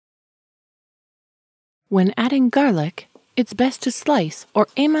When adding garlic, it's best to slice or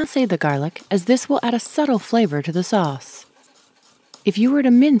émincer the garlic, as this will add a subtle flavor to the sauce. If you were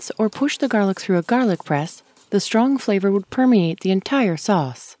to mince or push the garlic through a garlic press, the strong flavor would permeate the entire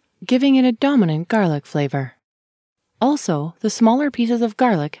sauce, giving it a dominant garlic flavor. Also, the smaller pieces of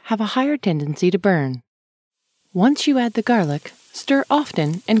garlic have a higher tendency to burn. Once you add the garlic, stir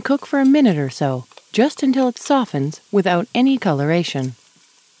often and cook for a minute or so, just until it softens without any coloration.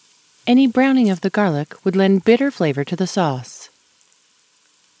 Any browning of the garlic would lend bitter flavor to the sauce.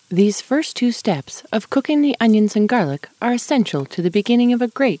 These first two steps of cooking the onions and garlic are essential to the beginning of a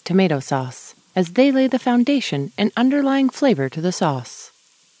great tomato sauce, as they lay the foundation and underlying flavor to the sauce.